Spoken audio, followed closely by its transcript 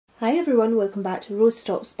Hi everyone, welcome back to Rose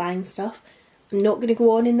Stops Buying Stuff. I'm not going to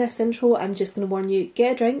go on in this intro, I'm just going to warn you,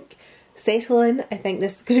 get a drink, settle in. I think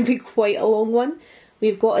this is going to be quite a long one.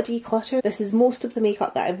 We've got a declutter. This is most of the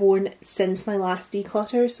makeup that I've worn since my last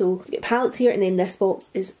declutter, so we get palettes here and then this box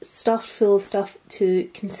is stuffed full of stuff to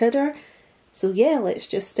consider. So yeah, let's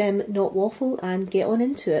just not waffle and get on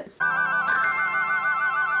into it.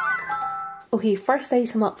 Okay, first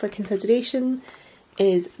item up for consideration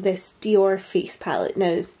is this Dior face palette.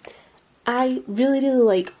 Now, I really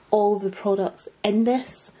like all of the products in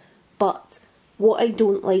this, but what I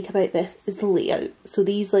don't like about this is the layout. So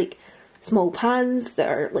these like small pans that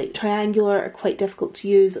are like triangular are quite difficult to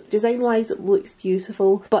use. Design wise it looks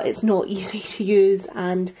beautiful, but it's not easy to use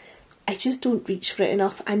and I just don't reach for it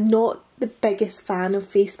enough. I'm not the biggest fan of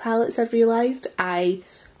face palettes, I've realised. I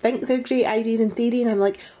think they're a great idea in theory and I'm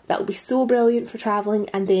like, that would be so brilliant for travelling,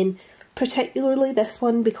 and then particularly this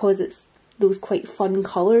one because it's those quite fun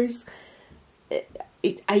colours.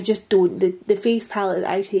 I just don't. The face palette that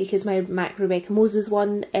I take is my MAC Rebecca Moses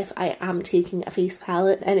one if I am taking a face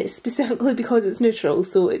palette, and it's specifically because it's neutral,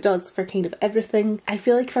 so it does for kind of everything. I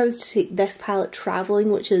feel like if I was to take this palette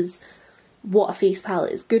travelling, which is what a face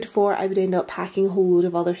palette is good for, I would end up packing a whole load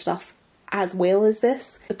of other stuff as well as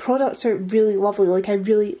this. The products are really lovely, like I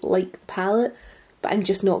really like the palette, but I'm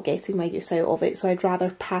just not getting my use out of it, so I'd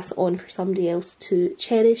rather pass it on for somebody else to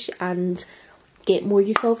cherish and get more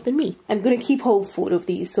use of than me. I'm going to keep all 4 of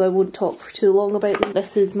these so I won't talk for too long about them.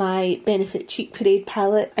 This is my Benefit Cheek Parade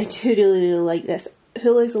palette. I do really like this.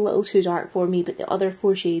 Hula is a little too dark for me, but the other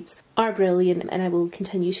 4 shades are brilliant and I will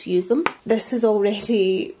continue to use them. This has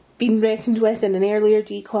already been reckoned with in an earlier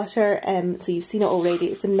declutter, so you've seen it already.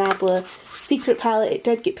 It's the Nabla Secret palette. It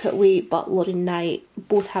did get put away, but Lauren and I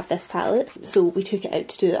both have this palette, so we took it out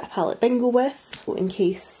to do a palette bingo with. So in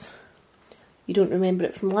case you don't remember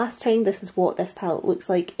it from last time, this is what this palette looks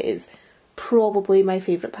like. It is probably my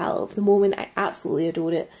favourite palette of the moment. I absolutely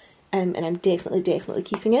adore it, and I'm definitely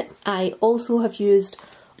keeping it. I also have used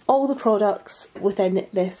all the products within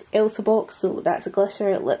this Elsa box, so that's a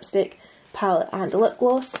glitter, lipstick, palette and a lip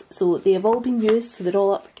gloss. So they have all been used, so they're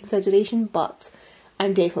all up for consideration, but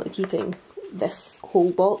I'm definitely keeping this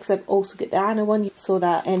whole box. I've also got the Anna one, saw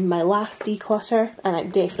that in my last declutter, and I'm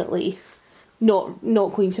definitely not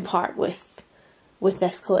going to part with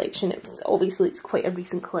this collection. It's quite a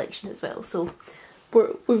recent collection as well, so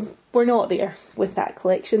we're not there with that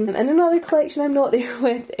collection. And another collection I'm not there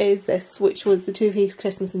with is this, which was the Too Faced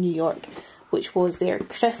Christmas in New York, which was their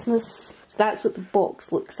Christmas. So that's what the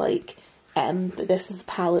box looks like, but this is the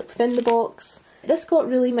palette within the box. This got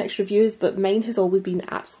really mixed reviews, but mine has always been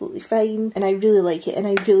absolutely fine, and I really like it, and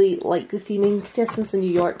I really like the theming. Christmas in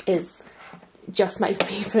New York is just my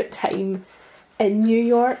favourite time in New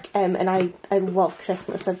York, and I love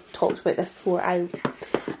Christmas. I've talked about this before. I'm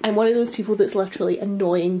one of those people that's literally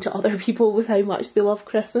annoying to other people with how much they love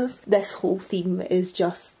Christmas. This whole theme is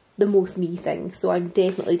just the most me thing, so I'm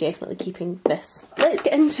definitely keeping this. Let's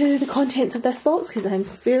get into the contents of this box, because I'm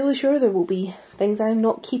fairly sure there will be things I'm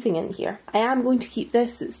not keeping in here. I am going to keep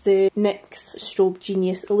this. It's the NYX Strobe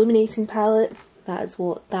Genius Illuminating Palette. That is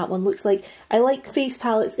what that one looks like. I like face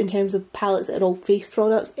palettes in terms of palettes that are all face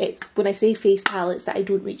products. It's when I say face palettes that I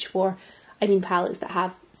don't reach for, I mean palettes that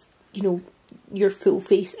have, you know, your full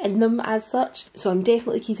face in them as such. So I'm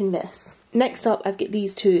definitely keeping this. Next up, I've got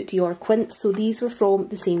these 2 Dior Quints. So these were from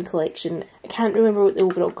the same collection. I can't remember what the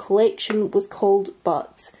overall collection was called,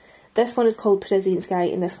 but this one is called Parisian Sky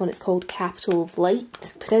and this one is called Capital of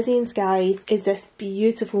Light. Parisian Sky is this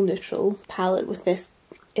beautiful neutral palette with this,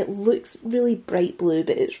 it looks really bright blue,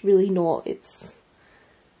 but it's really not. It's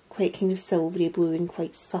quite kind of silvery blue and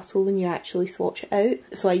quite subtle when you actually swatch it out.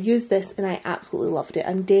 So I used this and I absolutely loved it.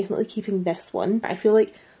 I'm definitely keeping this one. I feel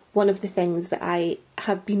like one of the things that I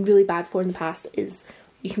have been really bad for in the past is,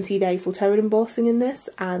 you can see the Eiffel Tower embossing in this,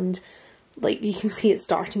 and like you can see it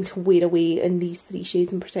starting to wear away in these 3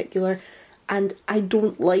 shades in particular, and I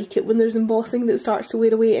don't like it when there's embossing that starts to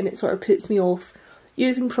wear away, and it sort of puts me off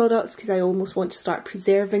using products because I almost want to start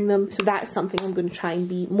preserving them. So that's something I'm going to try and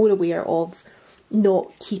be more aware of,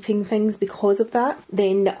 not keeping things because of that.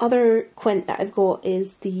 Then the other quint that I've got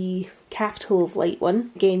is the Capital of Light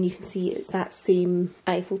one. Again, you can see it's that same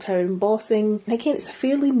Eiffel Tower embossing. And again, it's a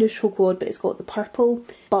fairly neutral quad, but it's got the purple.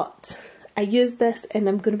 But I used this and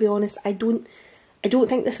I'm going to be honest, I don't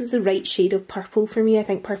think this is the right shade of purple for me. I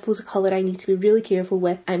think purple's a colour I need to be really careful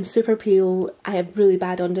with. I'm super pale, I have really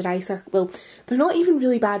bad under eye circles. Well, they're not even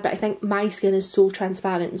really bad, but I think my skin is so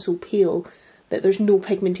transparent and so pale that there's no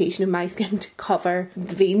pigmentation in my skin to cover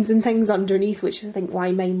the veins and things underneath, which is I think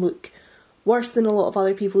why mine look worse than a lot of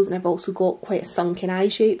other people's, and I've also got quite a sunken eye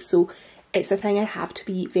shape, so it's a thing I have to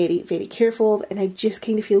be very, very careful of, and I just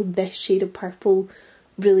kind of feel this shade of purple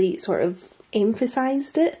really sort of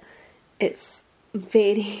emphasised it. It's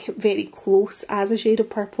very, very close as a shade of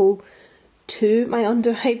purple to my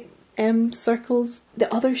under eye circles.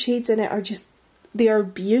 The other shades in it are just, they are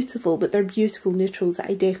beautiful, but they're beautiful neutrals that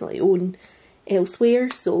I definitely own elsewhere,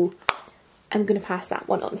 so I'm going to pass that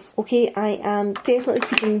one on. Okay, I am definitely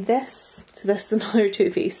keeping this. So this is another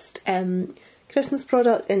Too Faced Christmas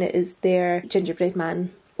product, and it is their Gingerbread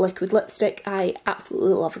Man liquid lipstick. I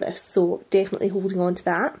absolutely love this, so definitely holding on to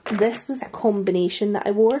that. This was a combination that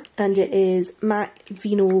I wore, and it is MAC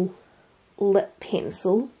Vino Lip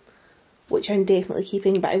Pencil, which I'm definitely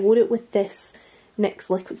keeping, but I wore it with this NYX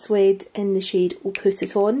Liquid Suede in the shade We'll Put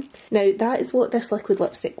It On. Now that is what this liquid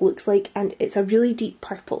lipstick looks like, and it's a really deep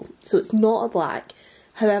purple, so it's not a black.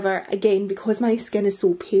 However, again, because my skin is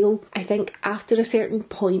so pale, I think after a certain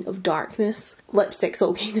point of darkness, lipsticks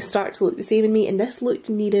all kind of start to look the same in me, and this looked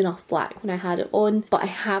near enough black when I had it on, but I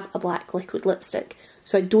have a black liquid lipstick,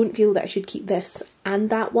 so I don't feel that I should keep this and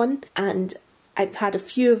that one. And I've had a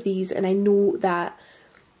few of these, and I know that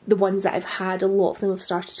the ones that I've had, a lot of them have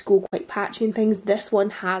started to go quite patchy and things. This one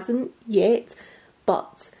hasn't yet,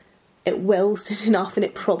 but it will soon enough, and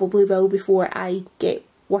it probably will before I get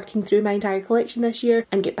working through my entire collection this year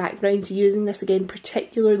and get back around to using this again,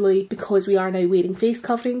 particularly because we are now wearing face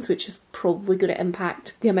coverings, which is probably going to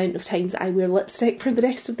impact the amount of times that I wear lipstick for the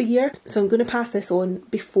rest of the year. So I'm going to pass this on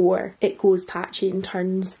before it goes patchy and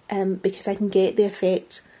turns, because I can get the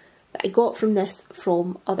effect that I got from this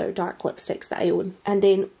from other dark lipsticks that I own. And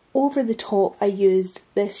then over the top I used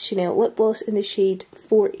this Chanel lip gloss in the shade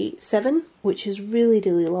 487, which is really,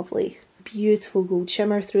 really lovely. Beautiful gold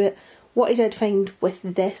shimmer through it. What I did find with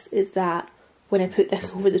this is that when I put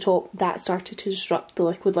this over the top, that started to disrupt the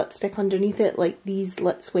liquid lipstick underneath it. Like, these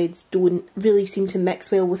lip suedes don't really seem to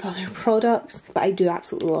mix well with other products, but I do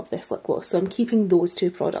absolutely love this lip gloss, so I'm keeping those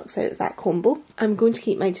two products out of that combo. I'm going to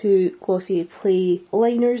keep my two Glossier Play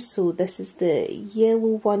liners, so this is the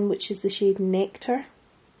yellow one, which is the shade Nectar,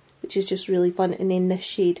 which is just really fun, and then this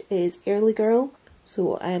shade is Early Girl,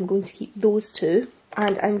 so I am going to keep those two.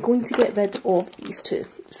 And I'm going to get rid of these two.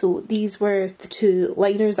 So these were the two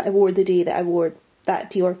liners that I wore the day that I wore that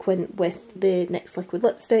Dior Quint with the NYX liquid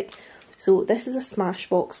lipstick. So this is a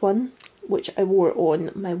Smashbox one, which I wore on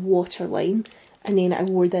my waterline, and then I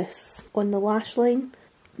wore this on the lash line.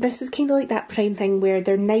 This is kind of like that Prime thing where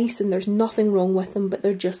they're nice and there's nothing wrong with them, but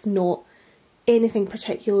they're just not anything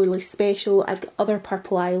particularly special. I've got other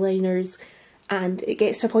purple eyeliners, and it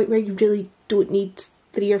gets to a point where you really don't need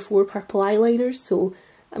 3 or 4 purple eyeliners, so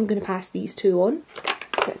I'm going to pass these two on.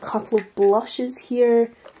 Got a couple of blushes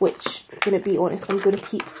here, which, I'm going to be honest, I'm going to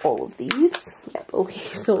keep all of these. Yep, okay,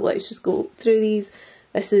 so let's just go through these.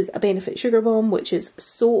 This is a Benefit Sugar Bomb, which is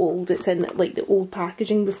so old. It's in like the old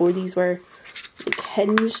packaging before these were like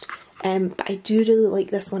hinged. But I do really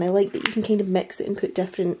like this one. I like that you can kind of mix it and put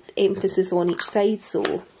different emphasis on each side,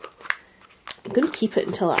 so I'm going to keep it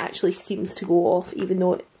until it actually seems to go off, even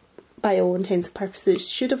though it, by all intents and purposes,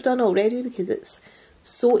 should have done already because it's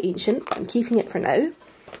so ancient, but I'm keeping it for now.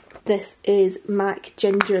 This is MAC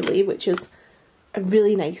Gingerly, which is a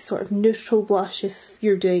really nice sort of neutral blush if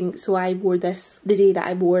you're doing, so I wore this the day that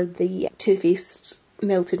I wore the Too Faced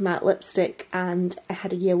Melted Matte Lipstick, and I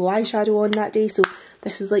had a yellow eyeshadow on that day, so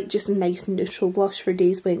this is like just a nice neutral blush for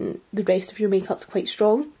days when the rest of your makeup's quite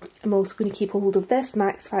strong. I'm also going to keep a hold of this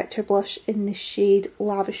Max Factor blush in the shade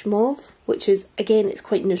Lavish Mauve, which is, again, it's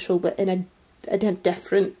quite neutral but in a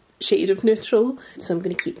different shade of neutral, so I'm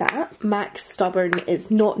going to keep that. MAC Stubborn is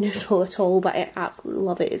not neutral at all, but I absolutely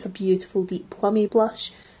love it. It's a beautiful deep plummy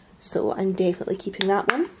blush, so I'm definitely keeping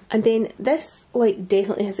that one. And then this like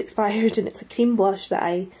definitely has expired, and it's a cream blush that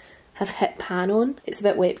I have hit pan on. It's a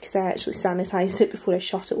bit wet because I actually sanitised it before I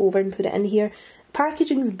shot it over and put it in here. The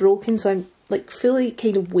packaging's broken, so I'm like fully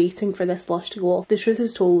kind of waiting for this blush to go off. The truth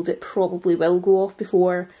is told, it probably will go off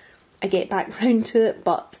before I get back round to it,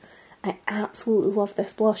 but I absolutely love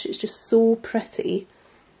this blush. It's just so pretty.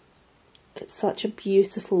 It's such a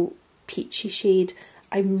beautiful peachy shade.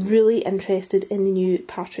 I'm really interested in the new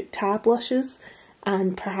Patrick Ta blushes,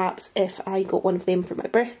 and perhaps if I got one of them for my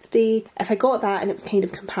birthday, if I got that and it was kind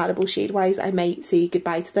of compatible shade wise, I might say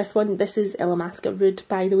goodbye to this one. This is Illamasqua Rude,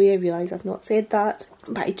 by the way. I realise I've not said that,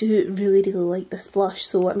 but I do really, really like this blush,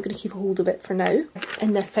 so I'm going to keep a hold of it for now.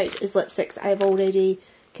 In this pouch is lipsticks I've already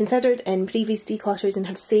considered in previous declutters and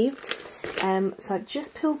have saved. So I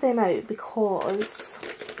just pulled them out because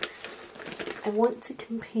I want to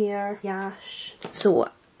compare Yash. So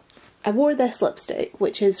I wore this lipstick,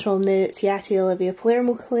 which is from the Ciati Olivia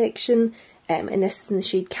Palermo collection and this is in the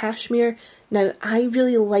shade Cashmere. Now, I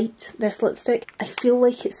really liked this lipstick. I feel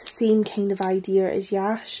like it's the same kind of idea as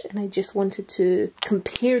Yash, and I just wanted to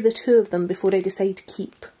compare the two of them before I decide to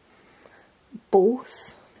keep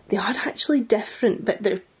both. They are actually different, but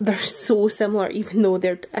they're so similar, even though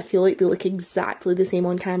I feel like they look exactly the same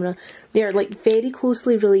on camera. They are like very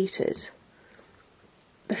closely related.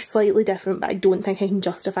 They're slightly different, but I don't think I can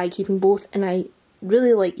justify keeping both, and I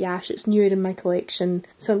really like Yash. It's newer in my collection,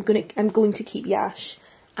 so I'm going to keep Yash,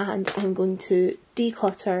 and I'm going to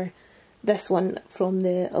declutter this one from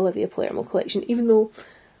the Olivia Palermo collection, even though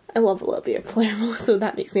I love Olivia Palermo, so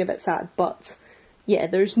that makes me a bit sad. But yeah,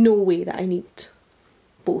 there's no way that I need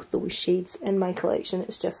both those shades in my collection.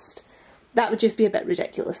 It's just, that would just be a bit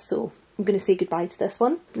ridiculous, so I'm going to say goodbye to this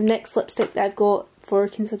one. The next lipstick that I've got for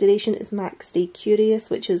consideration is MAC Stay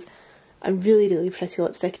Curious, which is a really, really pretty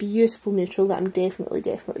lipstick. Beautiful neutral that I'm definitely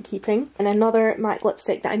keeping. And another MAC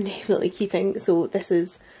lipstick that I'm definitely keeping, so this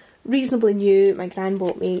is reasonably new. My gran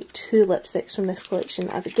bought me 2 lipsticks from this collection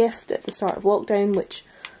as a gift at the start of lockdown, which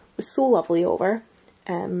was so lovely of her.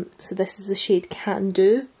 So this is the shade Can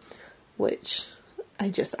Do, which I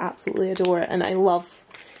just absolutely adore, and I love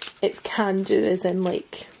it's Can Do as in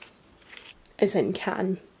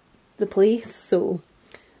can, the place, so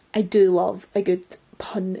I do love a good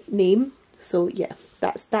pun name. So yeah,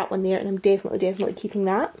 that's that one there, and I'm definitely keeping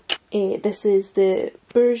that. This is the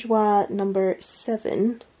Bourjois number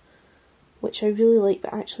 7, which I really like,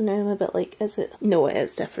 but actually now I'm a bit like, is it? No, it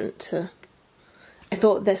is different to... I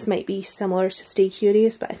thought this might be similar to Stay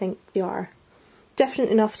Curious, but I think they are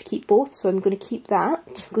different enough to keep both, so I'm going to keep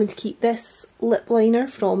that. I'm going to keep this lip liner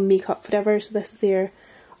from Make Up For Ever, so this is their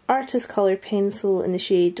Artist Colour Pencil in the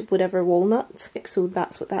shade Whatever Walnut, so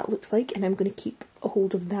that's what that looks like, and I'm going to keep a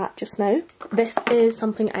hold of that just now. This is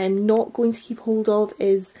something I am not going to keep hold of,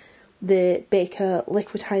 is the Becca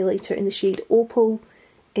liquid highlighter in the shade Opal.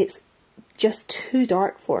 It's just too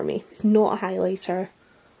dark for me. It's not a highlighter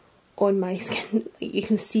on my skin. You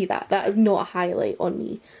can see that. That is not a highlight on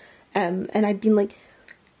me. And I'd been like,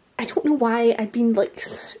 I don't know why, I'd been like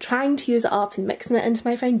trying to use it up and mixing it into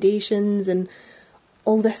my foundations and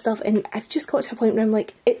all this stuff, and I've just got to a point where I'm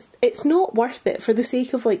like, it's not worth it for the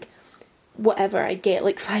sake of like whatever I get,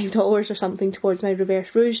 like $5 or something towards my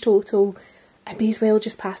Reverse Rouge total. I may as well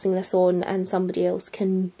just passing this on and somebody else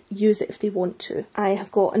can use it if they want to. I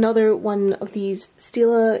have got another one of these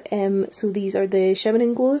Stila, so these are the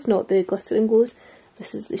shimmering glows, not the glittering glows.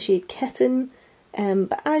 This is the shade Kitten,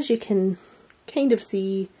 but as you can kind of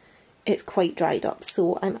see, it's quite dried up,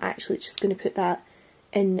 so I'm actually just going to put that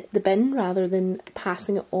in the bin rather than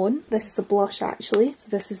passing it on. This is a blush actually, so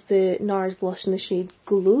this is the NARS blush in the shade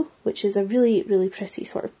Glow, which is a really, really pretty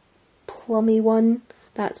sort of plummy one.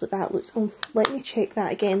 That's what that looks. Oh, let me check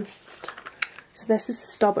that against. So this is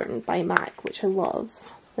Stubborn by MAC, which I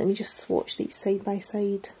love. Let me just swatch these side by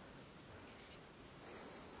side.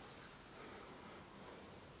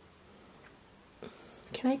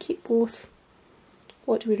 Can I keep both?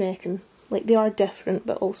 What do we reckon? Like, they are different,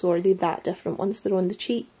 but also are they that different once they're on the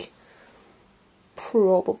cheek?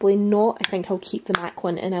 Probably not. I think I'll keep the MAC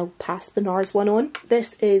one and I'll pass the NARS one on.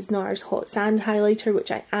 This is NARS Hot Sand highlighter,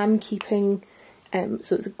 which I am keeping.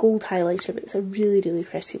 So it's a gold highlighter, but it's a really, really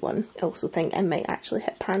pretty one. I also think I might actually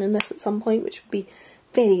hit pan in this at some point, which would be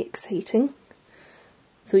very exciting.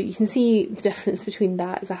 So you can see the difference between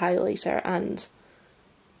that as a highlighter and...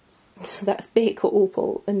 So that's Becca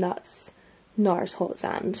Opal and that's NARS Hot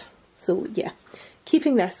Sand. So yeah,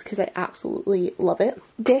 keeping this because I absolutely love it.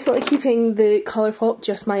 Definitely keeping the Colourpop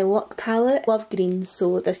Just My Luck palette. Love greens,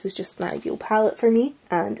 so this is just an ideal palette for me.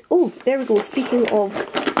 And oh, there we go. Speaking of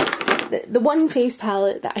the one face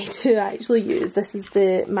palette that I do actually use, this is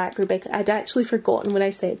the MAC Rebecca. I'd actually forgotten when I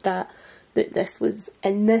said that this was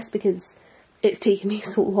in this because it's taken me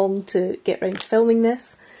so long to get around to filming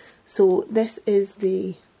this. So this is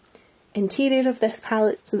the interior of this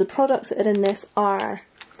palette. So the products that are in this are,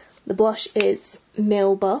 the blush is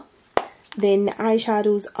Melba, then the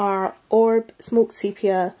eyeshadows are Orb, Smoked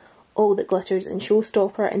Sepia, All That Glitters and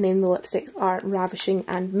Showstopper, and then the lipsticks are Ravishing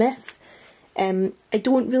and Myth. I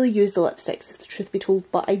don't really use the lipsticks if the truth be told,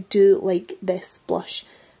 but I do like this blush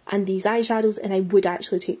and these eyeshadows, and I would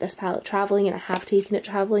actually take this palette travelling, and I have taken it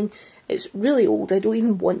travelling. It's really old. I don't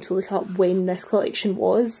even want to look up when this collection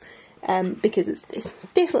was, because it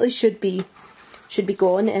definitely should be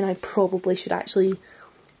gone, and I probably should actually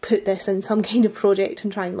put this in some kind of project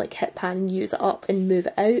and try and like hit pan and use it up and move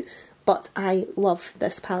it out. But I love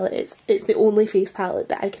this palette. It's the only face palette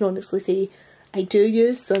that I can honestly say I do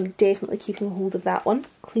use, so I'm definitely keeping a hold of that one.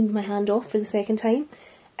 Cleaned my hand off for the second time.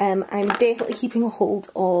 I'm definitely keeping a hold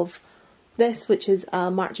of This, which is a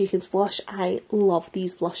Marc Jacobs blush, I love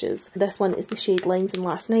these blushes. This one is the shade Lines and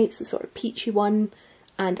Last Nights, the sort of peachy one,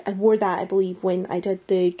 and I wore that, I believe, when I did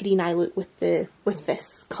the green eye look with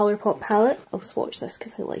this Colourpop palette. I'll swatch this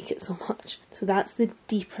because I like it so much. So that's the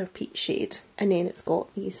deeper peach shade, and then it's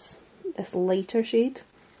got this lighter shade.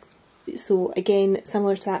 So again,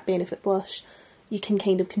 similar to that Benefit blush, you can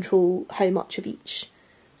kind of control how much of each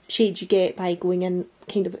shade you get by going in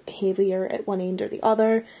kind of heavier at one end or the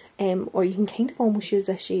other, or you can kind of almost use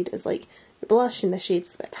this shade as like your blush and this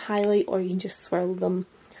shade's a bit of highlight, or you can just swirl them.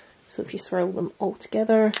 So if you swirl them all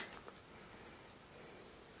together,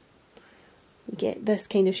 you get this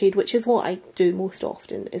kind of shade, which is what I do most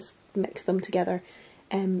often, is mix them together.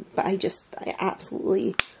 But I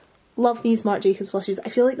absolutely love these Marc Jacobs blushes. I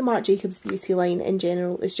feel like the Marc Jacobs beauty line in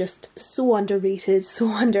general is just so underrated, so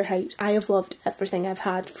underhyped. I have loved everything I've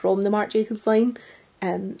had from the Marc Jacobs line.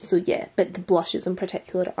 So yeah, but the blushes in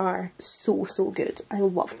particular are so good. I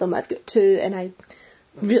love them. I've got two, and I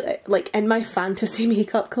really, like, in my fantasy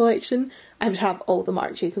makeup collection, I would have all the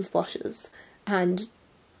Marc Jacobs blushes, and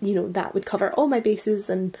you know, that would cover all my bases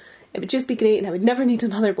and it would just be great, and I would never need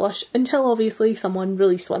another blush until obviously someone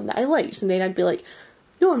released one that I liked, and then I'd be like,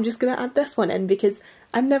 no, I'm just going to add this one in, because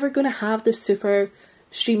I'm never going to have this super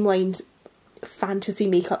streamlined fantasy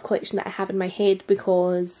makeup collection that I have in my head,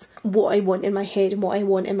 because what I want in my head and what I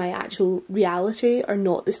want in my actual reality are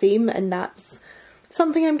not the same, and that's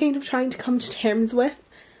something I'm kind of trying to come to terms with.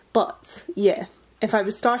 But yeah, if I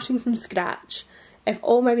was starting from scratch, if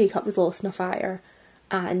all my makeup was lost in a fire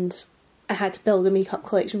and I had to build a makeup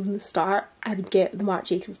collection from the start, I would get the Marc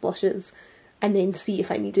Jacobs blushes and then see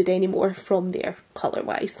if I needed any more from there colour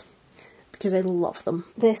wise, because I love them.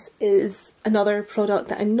 This is another product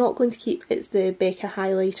that I'm not going to keep. It's the Becca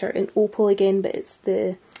highlighter in Opal again, but it's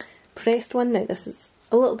the pressed one. Now this is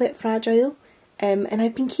a little bit fragile, and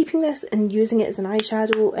I've been keeping this and using it as an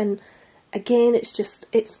eyeshadow, and again it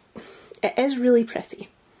is really pretty.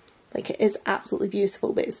 Like, it is absolutely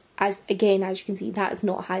beautiful, but it's, again, as you can see, that is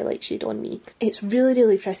not a highlight shade on me. It's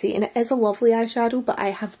really pretty, and it is a lovely eyeshadow, but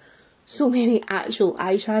I have so many actual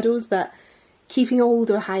eyeshadows that keeping a hold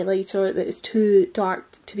of a highlighter that is too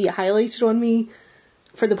dark to be a highlighter on me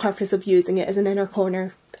for the purpose of using it as an inner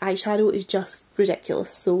corner eyeshadow is just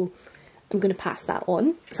ridiculous, so I'm going to pass that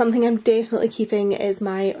on. Something I'm definitely keeping is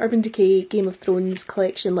my Urban Decay Game of Thrones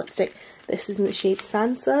collection lipstick. This is in the shade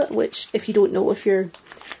Sansa, which, if you don't know, if you're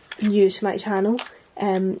new to my channel,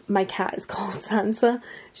 my cat is called Sansa.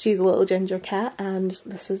 She's a little ginger cat, and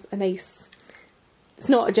this is a nice, it's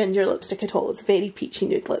not a ginger lipstick at all, it's a very peachy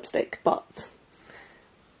nude lipstick, but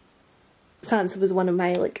Sansa was one of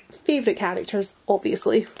my like favourite characters,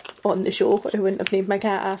 obviously, on the show. I wouldn't have named my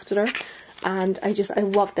cat after her, and I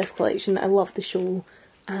love this collection, I love the show,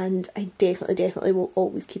 and I definitely will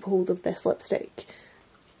always keep a hold of this lipstick.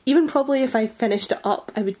 Even probably if I finished it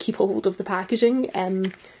up, I would keep a hold of the packaging.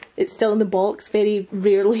 It's still in the box. Very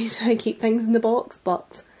rarely do I keep things in the box,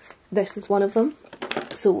 but this is one of them.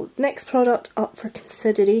 So next product up for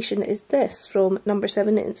consideration is this from number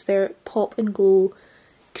 7. It's their Pop and Glow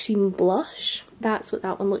Cream Blush. That's what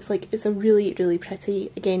that one looks like. It's a really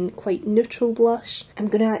pretty, again, quite neutral blush. I'm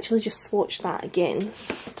going to actually just swatch that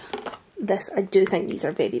against this. I do think these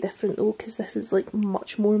are very different though, because this is like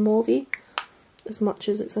much more mauvey, as much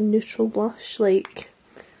as it's a neutral blush. Like,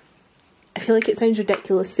 I feel like it sounds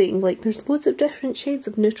ridiculous saying like there's loads of different shades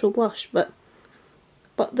of neutral blush, but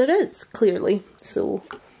there is, clearly. So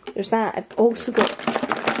there's that. I've also got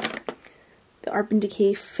the Urban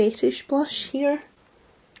Decay Fetish blush here.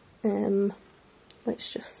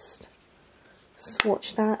 Let's just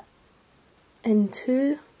swatch that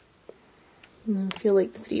into. And I feel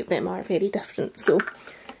like the three of them are very different, so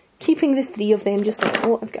keeping the three of them just like,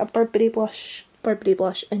 oh, I've got a Burberry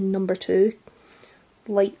blush in number 2,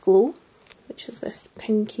 Light Glow, which is this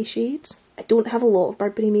pinky shade. I don't have a lot of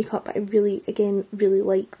Burberry makeup, but I really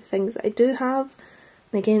like the things that I do have.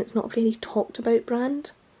 And again, it's not a very talked about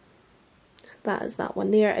brand. So that is that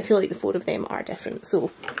one there. I feel like the 4 of them are different,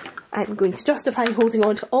 so I'm going to justify holding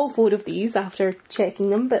on to all 4 of these after checking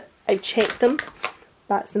them, but I've checked them.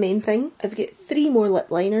 That's the main thing. I've got 3 more lip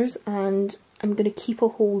liners, and I'm going to keep a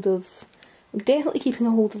hold of, I'm definitely keeping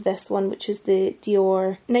a hold of this one, which is the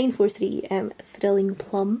Dior 943 Thrilling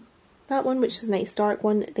Plum. That one, which is a nice dark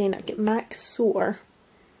one. Then I've got Max Soar,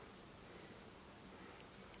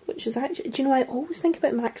 which is actually, do you know, I always think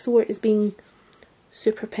about Max Soar as being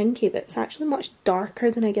super pinky, but it's actually much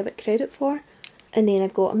darker than I give it credit for. And then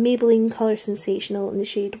I've got a Maybelline Colour Sensational in the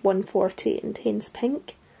shade 140 Intense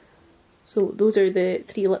Pink. So those are the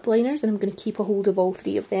 3 lip liners, and I'm going to keep a hold of all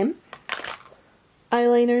 3 of them. I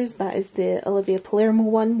eyeliners. That is the Olivia Palermo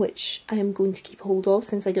one, which I am going to keep hold of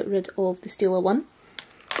since I got rid of the Stila one.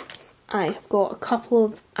 I have got a couple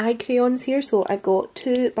of eye crayons here, so I've got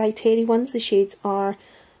two by Terry ones. The shades are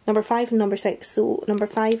number 5 and number 6. So number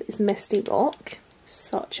 5 is Misty Rock,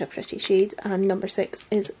 such a pretty shade, and number 6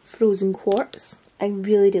 is Frozen Quartz. I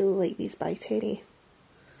really like these by Terry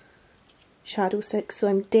shadow sticks, so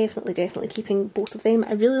I'm definitely keeping both of them.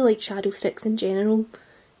 I really like shadow sticks in general.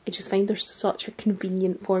 I just find they're such a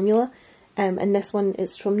convenient formula. And this one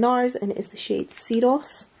is from NARS and it is the shade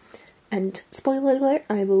Ceros. And spoiler alert,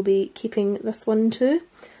 I will be keeping this one too.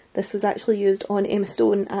 This was actually used on Emma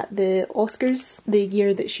Stone at the Oscars, the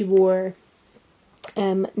year that she wore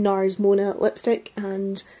NARS Mona lipstick,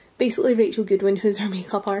 and basically Rachel Goodwin, who's her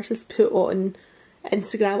makeup artist, put on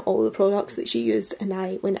Instagram all the products that she used, and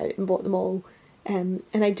I went out and bought them all. And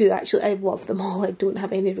I love them all. I don't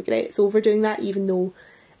have any regrets over doing that, even though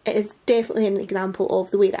it is definitely an example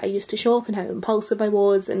of the way that I used to shop and how impulsive I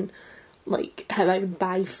was, and like how I would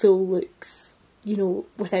buy full looks, you know,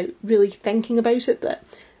 without really thinking about it. But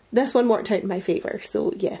this one worked out in my favour,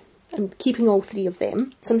 so yeah, I'm keeping all 3 of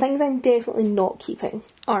them. Some things I'm definitely not keeping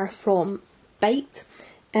are from Bite.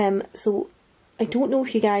 So I don't know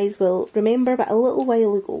if you guys will remember, but a little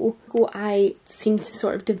while ago I seemed to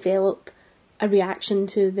sort of develop a reaction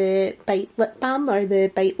to the Bite lip balm or the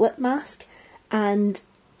Bite lip mask, and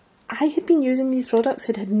I had been using these products,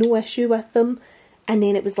 had no issue with them, and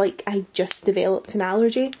then it was like I just developed an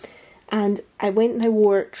allergy. And I went and I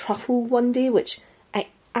wore Truffle one day, which I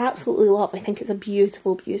absolutely love. I think it's a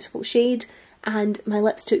beautiful shade, and my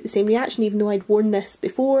lips took the same reaction even though I'd worn this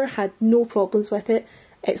before, had no problems with it.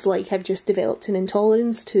 It's like I've just developed an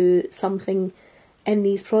intolerance to something in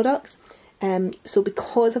these products. So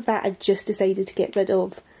because of that, I've just decided to get rid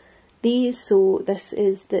of these. So this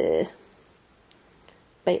is the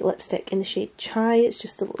Bite lipstick in the shade Chai. It's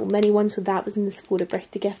just a little mini one, so that was in the Sephora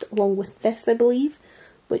birthday gift along with this, I believe,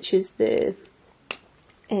 which is the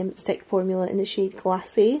stick formula in the shade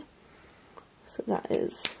Glacé. So that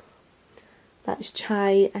is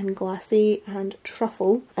Chai and Glacé and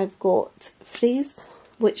Truffle. I've got Fraise,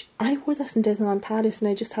 which I wore this in Disneyland Paris and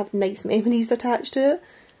I just have nice memories attached to it,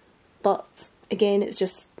 but again it's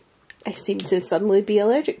just I seem to suddenly be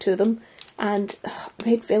allergic to them. And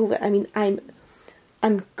Red Velvet, I mean,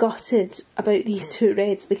 I'm gutted about these 2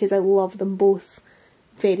 reds because I love them both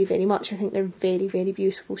very much. I think they're very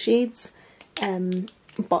beautiful shades,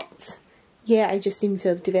 but yeah, I just seem to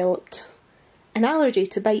have developed an allergy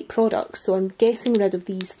to Bite products, so I'm getting rid of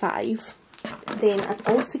these 5. Then I've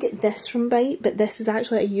also got this from Bite, but this is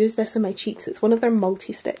actually, I use this on my cheeks. It's one of their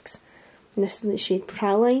multi-sticks, and this is in the shade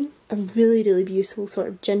Praline. A really beautiful sort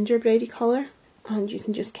of gingerbready colour, and you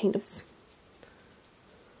can just kind of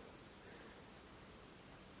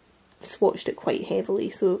swatched it quite heavily,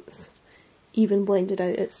 so it's even blended out.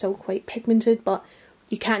 It's still quite pigmented, but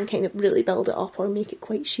you can kind of really build it up or make it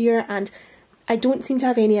quite sheer. And I don't seem to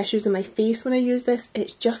have any issues in my face when I use this.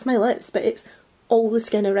 It's just my lips, but it's all the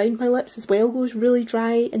skin around my lips as well goes really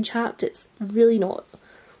dry and chapped. It's really not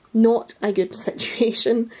a good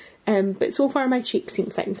situation. But so far my cheeks seem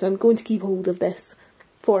fine, so I'm going to keep hold of this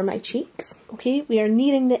for my cheeks. Okay, we are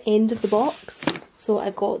nearing the end of the box. So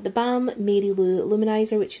I've got the Balm Mary Lou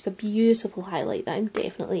Luminizer, which is a beautiful highlight that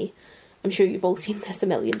I'm sure you've all seen this a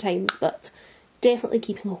million times, but definitely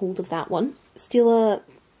keeping a hold of that one. Stila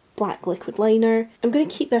Black Liquid Liner. I'm going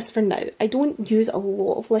to keep this for now. I don't use a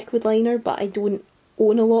lot of liquid liner, but I don't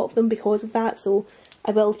own a lot of them because of that, so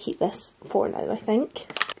I will keep this for now, I think.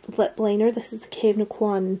 Lip liner, this is the Kevin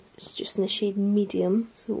Kwan. It's just in the shade Medium,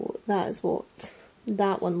 so that is what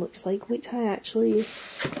that one looks like. Wait till I actually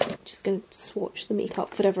just going to swatch the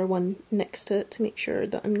makeup for everyone next to it to make sure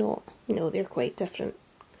that I'm not, no, they're quite different.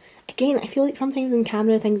 Again, I feel like sometimes in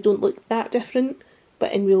camera things don't look that different,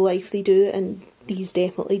 but in real life they do, and these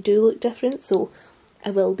definitely do look different, so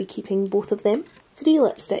I will be keeping both of them. 3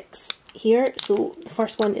 lipsticks here. So the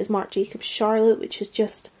first one is Marc Jacobs Charlotte, which is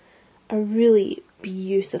just a really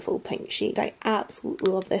beautiful pink shade. I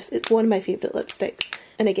absolutely love this. It's one of my favourite lipsticks.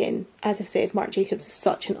 And again, as I've said, Marc Jacobs is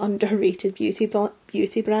such an underrated beauty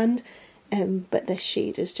brand, but this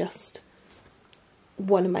shade is just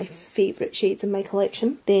one of my favourite shades in my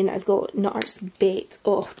collection. Then I've got NARS Bet.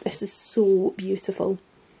 Oh, this is so beautiful.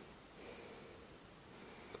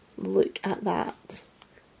 Look at that.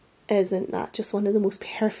 Isn't that just one of the most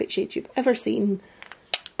perfect shades you've ever seen?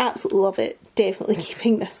 Absolutely love it. Definitely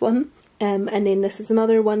keeping this one. And then this is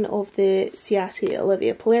another one of the Ciate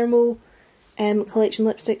Olivia Palermo collection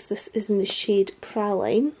lipsticks. This is in the shade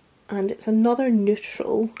Praline, and it's another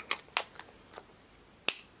neutral.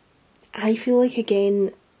 I feel like,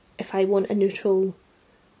 again, if I want a neutral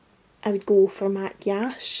I would go for MAC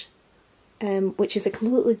Yash, which is a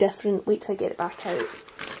completely different, wait till I get it back out.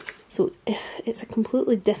 So it's a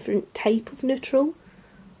completely different type of neutral,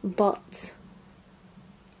 but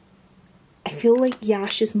I feel like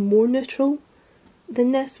Yash is more neutral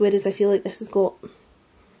than this, whereas I feel like this has got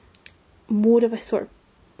more of a sort of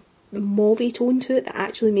mauve tone to it that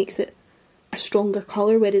actually makes it a stronger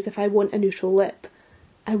colour, whereas if I want a neutral lip,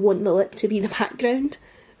 I want the lip to be the background.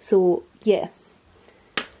 So yeah,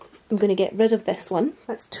 I'm going to get rid of this one.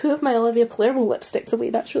 That's 2 of my Olivia Palermo lipsticks away,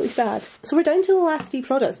 that's really sad. So we're down to the last 3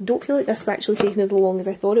 products. Don't feel like this is actually taking as long as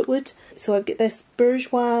I thought it would. So I've got this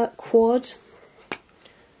Bourjois Quad,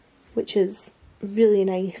 which is really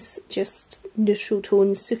nice, just neutral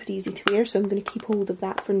tones, super easy to wear, so I'm going to keep hold of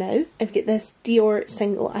that for now. I've got this Dior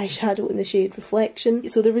single eyeshadow in the shade Reflection.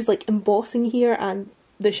 So there was like embossing here and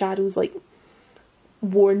the shadow's like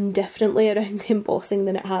worn differently around the embossing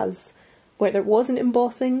than it has where there wasn't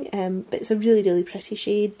embossing, but it's a really, really pretty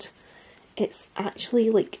shade. It's actually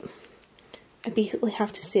like, I basically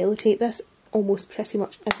have to sellotape this almost pretty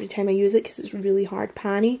much every time I use it because it's really hard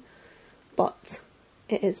panny, but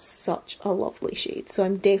it is such a lovely shade, so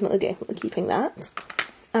I'm definitely keeping that.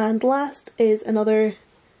 And last is another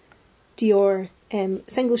Dior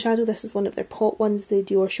single shadow. This is one of their pot ones, the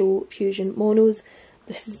Dior Show Fusion Monos.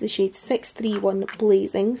 This is the shade 631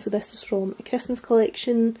 Blazing, so this was from a Christmas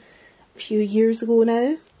collection a few years ago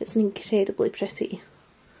now. It's incredibly pretty.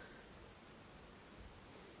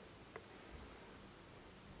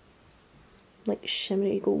 Like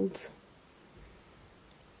shimmery gold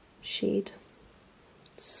shade.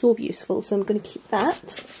 So beautiful, so I'm going to keep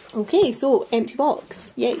that. Okay, so empty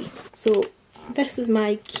box, yay. So this is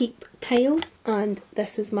my keep pile and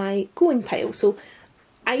this is my going pile. So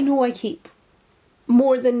I know I keep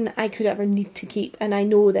more than I could ever need to keep, and I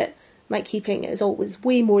know that my keeping is always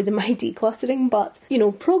way more than my decluttering, but you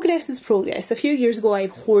know, progress is progress. A few years ago I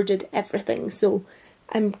hoarded everything, so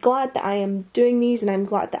I'm glad that I am doing these and I'm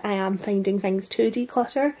glad that I am finding things to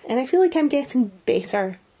declutter, and I feel like I'm getting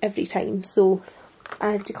better every time. So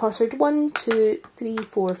I've decluttered 1, 2, 3,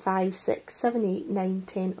 4, 5, 6, 7, 8, 9,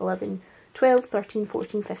 10, 11, 12, 13,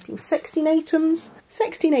 14, 15, 16 items.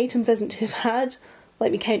 16 items isn't too bad.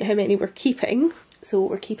 Let me count how many we're keeping. So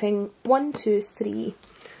we're keeping 1, 2, 3,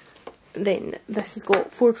 then this has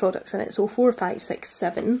got 4 products in it, so 4, 5, 6,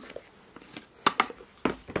 7,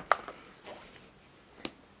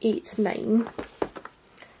 8, 9,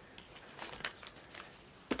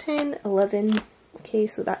 10, 11, okay,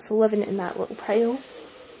 so that's 11 in that little pile.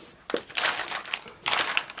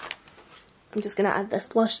 I'm just going to add this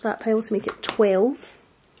blush to that pile to make it 12.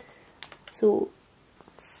 So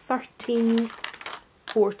 13,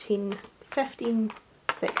 14, 15,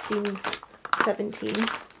 16, 17,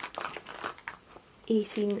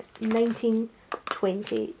 18, 19,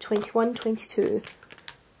 20, 21, 22,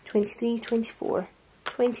 23, 24,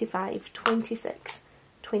 25, 26,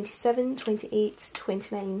 27, 28,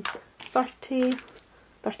 29, 30,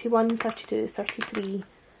 31, 32, 33,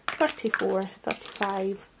 34,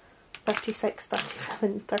 35, 36,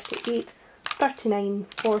 37, 38, 39,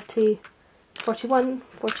 40, 41,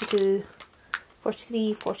 42,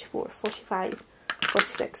 43, 44, 45,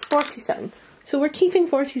 46, 47. So we're keeping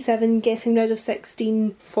 47, getting rid of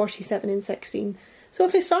 16, 47 and 16. So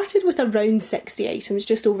if I started with around 60 items,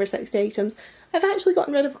 just over 60 items, I've actually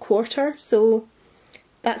gotten rid of a quarter, so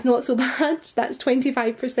that's not so bad. That's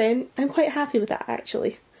 25%. I'm quite happy with that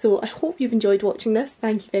actually. So I hope you've enjoyed watching this.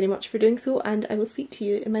 Thank you very much for doing so, and I will speak to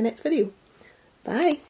you in my next video. Bye!